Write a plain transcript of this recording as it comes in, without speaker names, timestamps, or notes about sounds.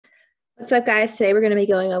What's up, guys? Today we're going to be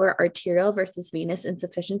going over arterial versus venous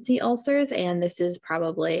insufficiency ulcers, and this is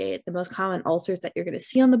probably the most common ulcers that you're going to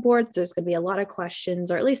see on the board. There's going to be a lot of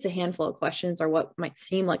questions, or at least a handful of questions, or what might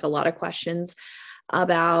seem like a lot of questions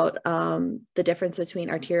about the difference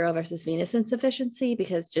between arterial versus venous insufficiency,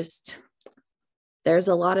 because just there's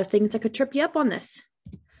a lot of things that could trip you up on this.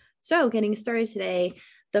 So getting started today,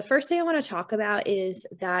 the first thing I want to talk about is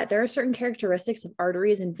that there are certain characteristics of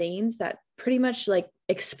arteries and veins that pretty much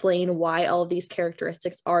explain why all of these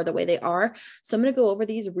characteristics are the way they are. So I'm going to go over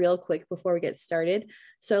these real quick before we get started.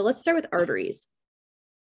 So let's start with arteries.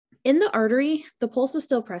 In the artery, the pulse is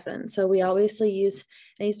still present. So we obviously use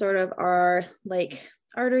any sort of our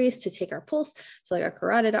arteries to take our pulse. So like our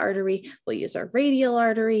carotid artery, we'll use our radial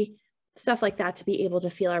artery, stuff like that to be able to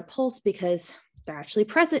feel our pulse because they're actually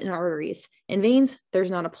present in arteries. In veins, there's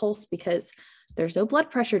not a pulse because there's no blood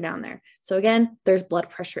pressure down there. So again, there's blood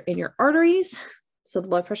pressure in your arteries. So the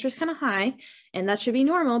blood pressure is kind of high, and that should be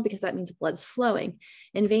normal because that means blood's flowing.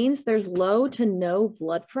 In veins, there's low to no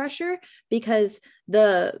blood pressure because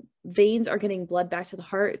the veins are getting blood back to the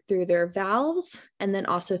heart through their valves and then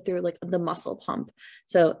also through the muscle pump.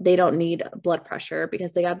 So they don't need blood pressure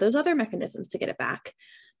because they have those other mechanisms to get it back.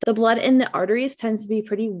 The blood in the arteries tends to be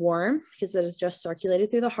pretty warm because it is just circulated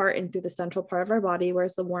through the heart and through the central part of our body, where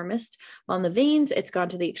it's the warmest. While in the veins, it's gone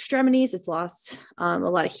to the extremities. It's lost a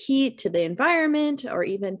lot of heat to the environment, or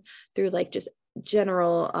even through just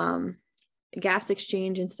general gas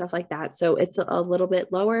exchange and stuff like that. So it's a little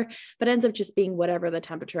bit lower, but ends up just being whatever the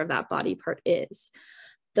temperature of that body part is.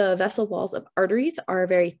 The vessel walls of arteries are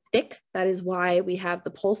very thick. That is why we have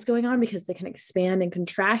the pulse going on, because they can expand and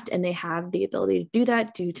contract, and they have the ability to do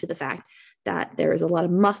that due to the fact that there is a lot of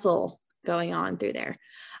muscle going on through there.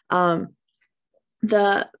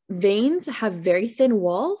 The veins have very thin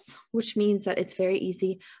walls, which means that it's very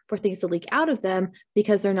easy for things to leak out of them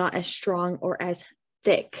because they're not as strong or as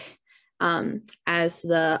thick as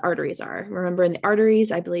the arteries are. Remember, in the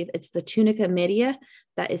arteries, I believe it's the tunica media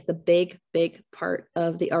that is the big part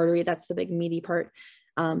of the artery. That's the big meaty part.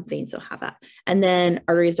 Veins don't have that. And then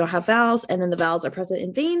arteries don't have valves, and then the valves are present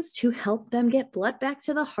in veins to help them get blood back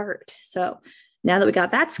to the heart. So now that we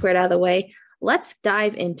got that squared out of the way, let's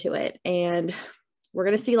dive into it. And we're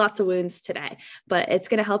going to see lots of wounds today, but it's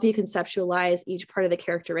going to help you conceptualize each part of the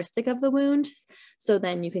characteristic of the wound. So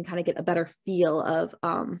then you can kind of get a better feel of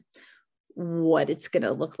what it's going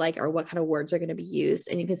to look like, or what kind of words are going to be used,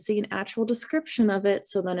 and you can see an actual description of it,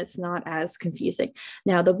 so then it's not as confusing.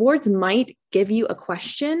 Now, the boards might give you a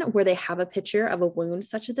question where they have a picture of a wound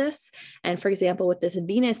such as this, and for example, with this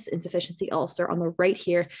venous insufficiency ulcer on the right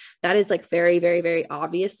here, that is very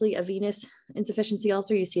obviously a venous insufficiency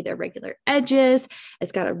ulcer. You see the irregular edges,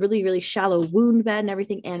 it's got a really shallow wound bed and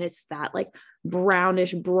everything, and it's that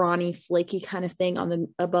brownish, brawny, flaky kind of thing on the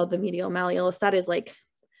above the medial malleolus. That is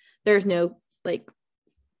there's no,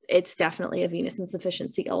 it's definitely a venous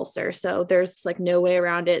insufficiency ulcer. So there's no way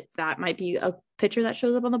around it. That might be a picture that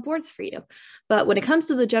shows up on the boards for you. But when it comes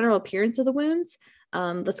to the general appearance of the wounds,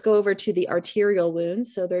 let's go over to the arterial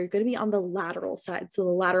wounds. So they're going to be on the lateral side. So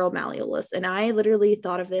the lateral malleolus. And I literally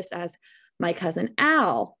thought of this as my cousin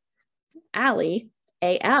Allie,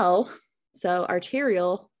 A-L. So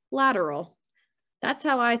arterial, lateral. That's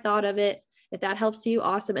how I thought of it. If that helps you,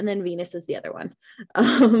 awesome. And then venous is the other one.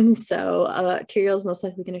 So arterial is most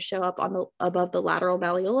likely going to show up on above the lateral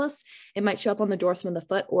malleolus. It might show up on the dorsum of the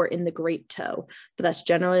foot or in the great toe, but that's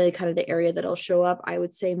generally kind of the area that it'll show up. I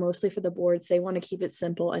would say mostly for the boards, they want to keep it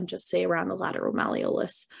simple and just say around the lateral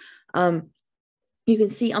malleolus. You can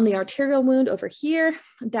see on the arterial wound over here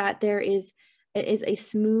that it is a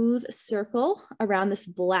smooth circle around this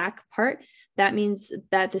black part. That means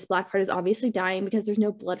that this black part is obviously dying because there's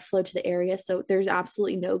no blood flow to the area. So there's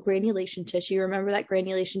absolutely no granulation tissue. Remember that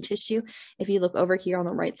granulation tissue, if you look over here on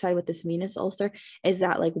the right side with this venous ulcer, is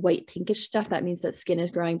that white pinkish stuff. That means that skin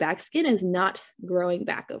is growing back. Skin is not growing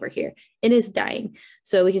back over here. It is dying.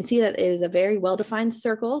 So we can see that it is a very well-defined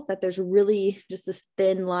circle, that there's really just this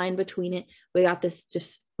thin line between it. We got this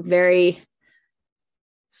just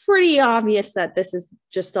pretty obvious that this is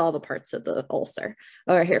just all the parts of the ulcer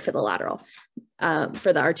over here for the lateral,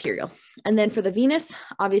 for the arterial. And then for the venous,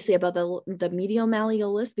 obviously above the medial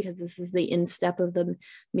malleolus, because this is the instep of the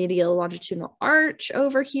medial longitudinal arch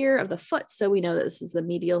over here of the foot. So we know that this is the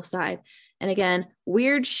medial side. And again,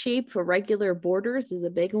 weird shape, irregular borders is a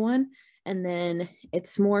big one. And then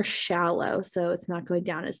it's more shallow, so it's not going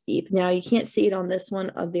down as deep. Now you can't see it on this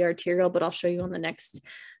one of the arterial, but I'll show you on the next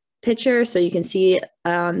picture. So you can see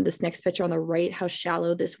on this next picture on the right how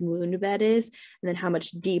shallow this wound bed is, and then how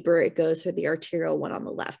much deeper it goes for the arterial one on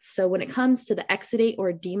the left. So when it comes to the exudate or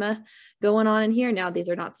edema going on in here, now these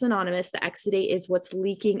are not synonymous. The exudate is what's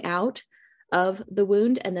leaking out of the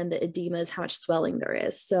wound, and then the edema is how much swelling there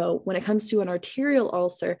is. So when it comes to an arterial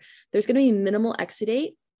ulcer, there's going to be minimal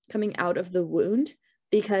exudate coming out of the wound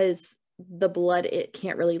because the blood, it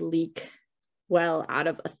can't really leak well out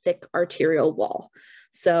of a thick arterial wall.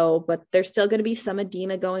 So, but there's still going to be some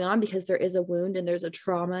edema going on because there is a wound and there's a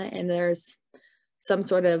trauma and there's some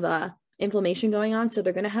sort of inflammation going on. So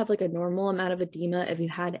they're going to have like a normal amount of edema if you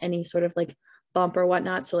had any sort of like bump or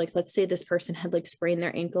whatnot. So like, let's say this person had like sprained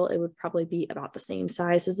their ankle, it would probably be about the same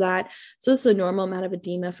size as that. So this is a normal amount of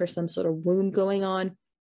edema for some sort of wound going on.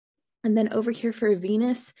 And then over here for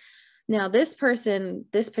venous, now this person,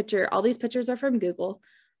 this picture, all these pictures are from Google.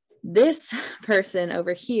 This person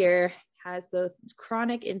over here has both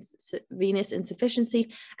chronic venous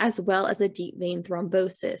insufficiency as well as a deep vein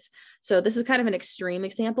thrombosis. So this is kind of an extreme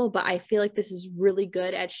example, but I feel like this is really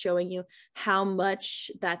good at showing you how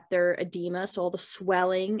much that their edema, so all the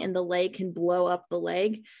swelling in the leg can blow up the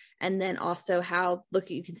leg. And then also how,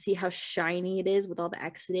 look, you can see how shiny it is with all the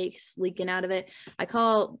exudate leaking out of it. I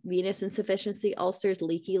call venous insufficiency ulcers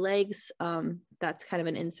leaky legs. That's kind of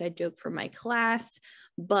an inside joke from my class,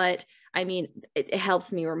 but I mean, it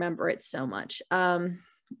helps me remember it so much. And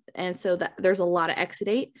so that there's a lot of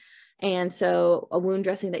exudate. And so a wound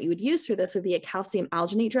dressing that you would use for this would be a calcium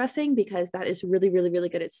alginate dressing, because that is really, really, really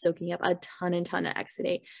good at soaking up a ton of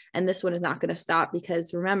exudate. And this one is not going to stop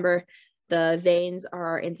because remember, the veins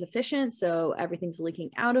are insufficient, so everything's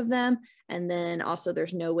leaking out of them. And then also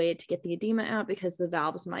there's no way to get the edema out because the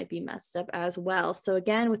valves might be messed up as well. So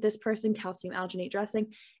again, with this person, calcium alginate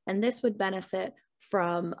dressing, and this would benefit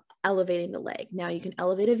from elevating the leg. Now you can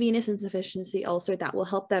elevate a venous insufficiency ulcer, that will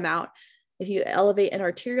help them out. If you elevate an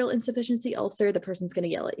arterial insufficiency ulcer, the person's going to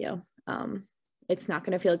yell at you. It's not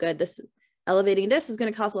going to feel good. Elevating this is going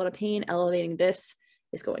to cause a lot of pain. Elevating this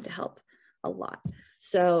is going to help a lot.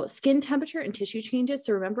 So skin temperature and tissue changes.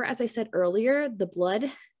 So remember, as I said earlier, the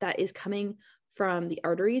blood that is coming from the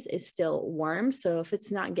arteries is still warm. So if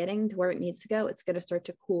it's not getting to where it needs to go, it's going to start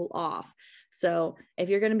to cool off. So if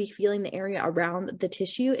you're going to be feeling the area around the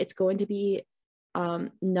tissue, it's going to be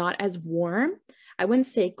not as warm. I wouldn't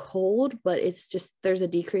say cold, but it's just, there's a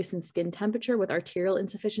decrease in skin temperature with arterial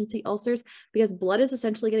insufficiency ulcers because blood is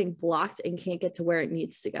essentially getting blocked and can't get to where it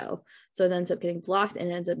needs to go. So it ends up getting blocked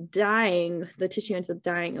and ends up dying. The tissue ends up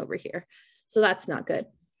dying over here. So that's not good.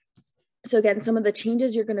 So again, some of the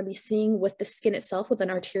changes you're going to be seeing with the skin itself with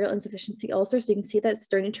an arterial insufficiency ulcer. So you can see that it's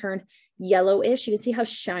starting to turn yellowish. You can see how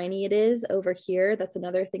shiny it is over here. That's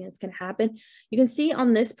another thing that's going to happen. You can see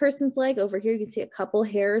on this person's leg over here, you can see a couple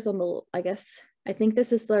hairs on the, I think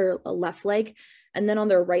this is their left leg. And then on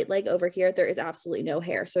their right leg over here, there is absolutely no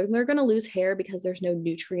hair. So they're going to lose hair because there's no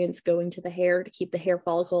nutrients going to the hair to keep the hair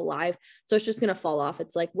follicle alive. So it's just going to fall off.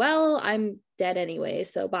 It's like, well, I'm dead anyway,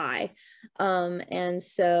 so bye. And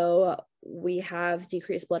so we have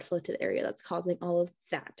decreased blood flow to the area that's causing all of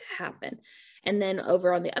that to happen. And then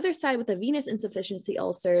over on the other side with the venous insufficiency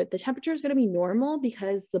ulcer, the temperature is going to be normal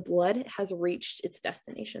because the blood has reached its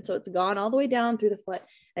destination. So it's gone all the way down through the foot,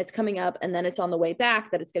 it's coming up, and then it's on the way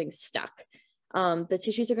back that it's getting stuck. The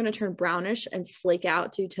tissues are going to turn brownish and flake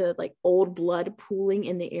out due to like old blood pooling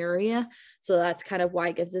in the area. So that's kind of why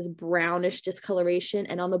it gives this brownish discoloration.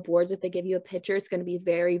 And on the boards, if they give you a picture, it's going to be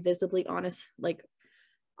very visibly honest, like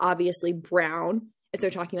obviously brown. If they're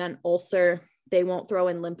talking about an ulcer, they won't throw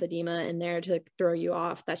in lymphedema in there to throw you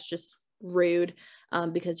off. That's just rude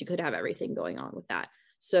because you could have everything going on with that.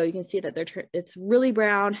 So you can see that it's really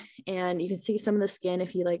brown, and you can see some of the skin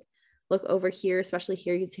if you like look over here, especially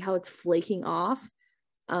here, you can see how it's flaking off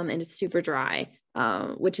and it's super dry,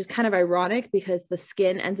 which is kind of ironic because the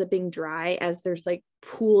skin ends up being dry as there's like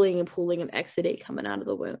pooling of exudate coming out of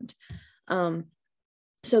the wound.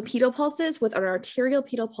 So pedal pulses, with an arterial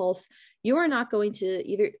pedal pulse, you are not going to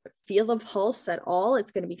either feel the pulse at all,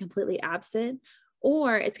 it's going to be completely absent,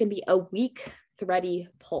 or it's going to be a weak, thready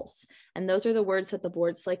pulse. And those are the words that the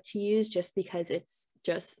boards like to use just because it's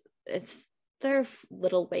their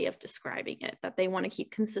little way of describing it that they want to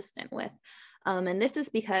keep consistent with. And this is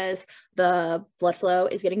because the blood flow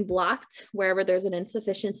is getting blocked wherever there's an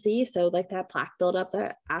insufficiency. So like that plaque buildup,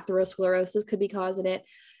 that atherosclerosis could be causing it.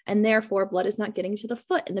 And therefore blood is not getting to the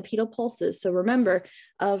foot in the pedal pulses. So remember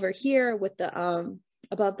over here with the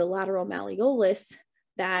above the lateral malleolus,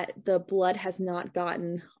 that the blood has not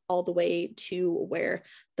gotten all the way to where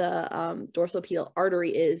the dorsal pedal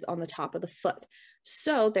artery is on the top of the foot.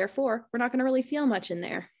 So therefore, we're not going to really feel much in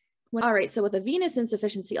there. All right, so with a venous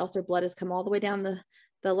insufficiency ulcer, blood has come all the way down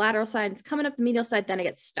the lateral side, it's coming up the medial side, then it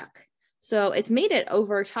gets stuck. So it's made it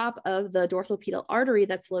over top of the dorsal pedal artery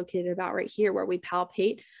that's located about right here where we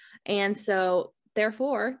palpate. And so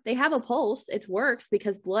therefore they have a pulse. It works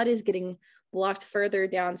because blood is getting blocked further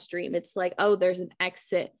downstream. It's like, oh, there's an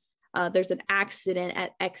exit. There's an accident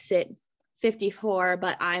at exit 54,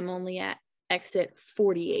 but I'm only at exit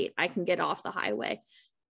 48. I can get off the highway.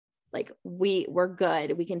 Like we're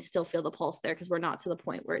good. We can still feel the pulse there because we're not to the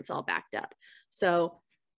point where it's all backed up. So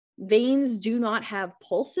veins do not have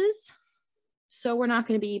pulses. So we're not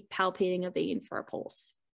going to be palpating a vein for a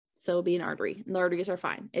pulse. So it'll be an artery, and the arteries are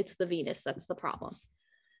fine. It's the venous that's the problem.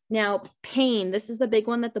 Now, pain, this is the big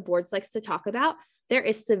one that the boards likes to talk about. There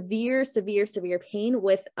is severe pain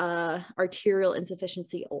with arterial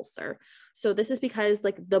insufficiency ulcer. So this is because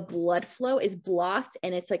like the blood flow is blocked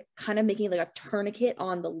and it's like kind of making like a tourniquet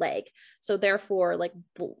on the leg. So therefore like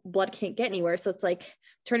blood can't get anywhere. So it's like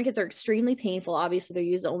tourniquets are extremely painful. Obviously they're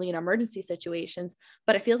used only in emergency situations,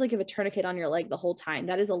 but it feels like you have a tourniquet on your leg the whole time.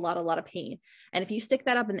 That is a lot of pain. And if you stick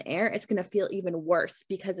that up in the air, it's going to feel even worse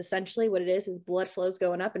because essentially what it is blood flows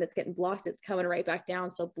going up and it's getting blocked. It's coming right back down.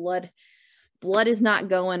 So blood is not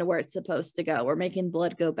going where it's supposed to go. We're making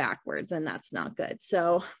blood go backwards and that's not good.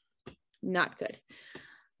 So not good.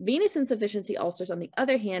 Venous insufficiency ulcers, on the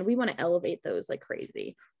other hand, we want to elevate those like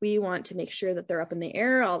crazy. We want to make sure that they're up in the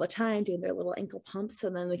air all the time doing their little ankle pumps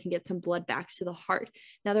so then we can get some blood back to the heart.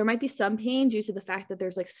 Now there might be some pain due to the fact that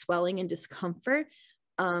there's like swelling and discomfort.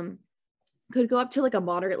 Could go up to like a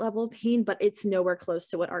moderate level of pain, but it's nowhere close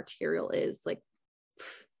to what arterial is, like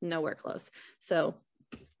nowhere close. So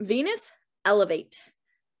venous, elevate.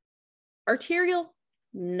 Arterial,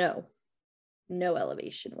 no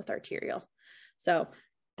elevation with arterial. So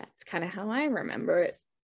that's kind of how I remember it.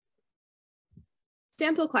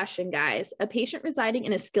 Sample question, guys. A patient residing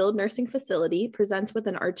in a skilled nursing facility presents with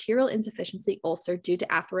an arterial insufficiency ulcer due to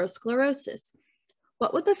atherosclerosis.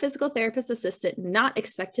 What would the physical therapist assistant not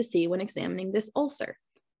expect to see when examining this ulcer?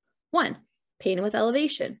 1, pain with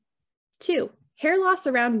elevation. 2, hair loss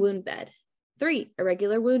around wound bed. 3,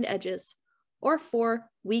 irregular wound edges. Or 4,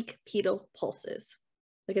 weak pedal pulses.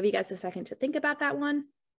 I'll give you guys a second to think about that one.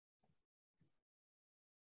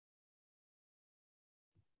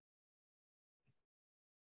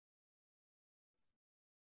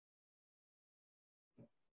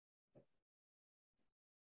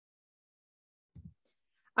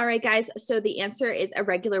 All right, guys, so the answer is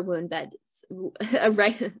irregular wound beds. Hold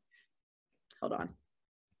on.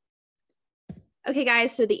 Okay,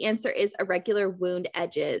 guys, so the answer is irregular wound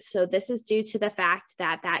edges. So this is due to the fact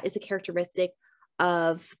that that is a characteristic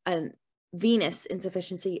of a venous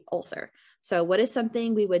insufficiency ulcer. So what is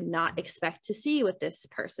something we would not expect to see with this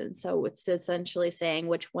person? So it's essentially saying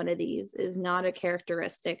which one of these is not a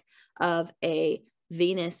characteristic of a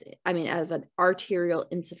of an arterial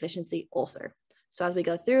insufficiency ulcer. So as we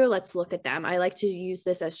go through, let's look at them. I like to use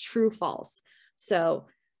this as true false. So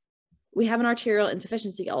we have an arterial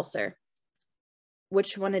insufficiency ulcer.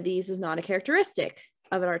 Which one of these is not a characteristic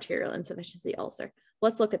of an arterial insufficiency ulcer?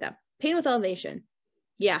 Let's look at them. Pain with elevation.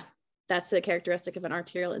 Yeah, that's a characteristic of an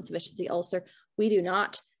arterial insufficiency ulcer. We do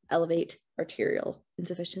not elevate arterial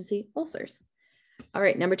insufficiency ulcers. All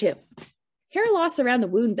right, number 2, hair loss around the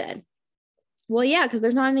wound bed. Well, yeah, because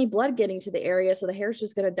there's not any blood getting to the area, so the hair is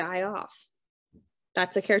just going to die off.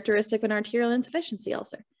 That's a characteristic of an arterial insufficiency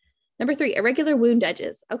ulcer. Number 3, irregular wound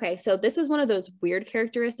edges. Okay, so this is one of those weird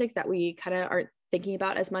characteristics that we kind of aren't thinking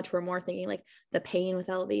about as much. We're more thinking like the pain with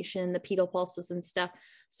elevation, the pedal pulses and stuff.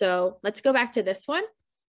 So let's go back to this one.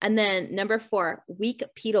 And then number 4, weak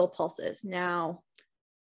pedal pulses. Now,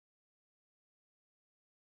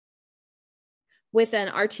 with an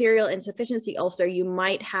arterial insufficiency ulcer, you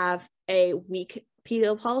might have a weak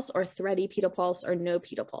pedal pulse or thready pedal pulse or no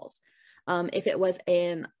pedal pulse. If it was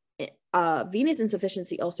an venous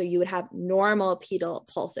insufficiency ulcer, you would have normal pedal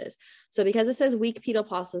pulses. So because it says weak pedal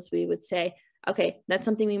pulses, we would say, okay, that's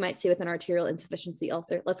something we might see with an arterial insufficiency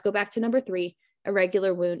ulcer. Let's go back to number 3,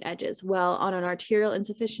 irregular wound edges. Well, on an arterial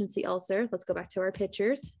insufficiency ulcer, let's go back to our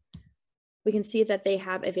pictures. We can see that they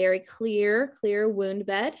have a very clear wound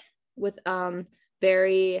bed with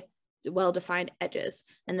very well-defined edges.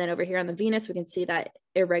 And then over here on the venous, we can see that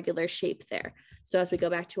irregular shape there. So as we go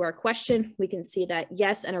back to our question, we can see that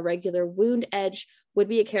yes, an irregular wound edge would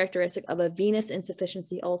be a characteristic of a venous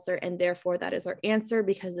insufficiency ulcer, and therefore that is our answer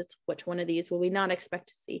because it's which one of these will we not expect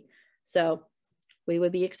to see. So we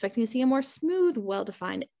would be expecting to see a more smooth,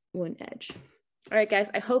 well-defined wound edge. All right, guys,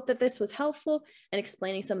 I hope that this was helpful in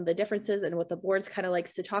explaining some of the differences and what the boards kind of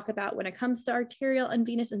likes to talk about when it comes to arterial and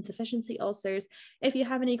venous insufficiency ulcers. If you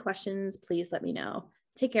have any questions, please let me know.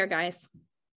 Take care, guys.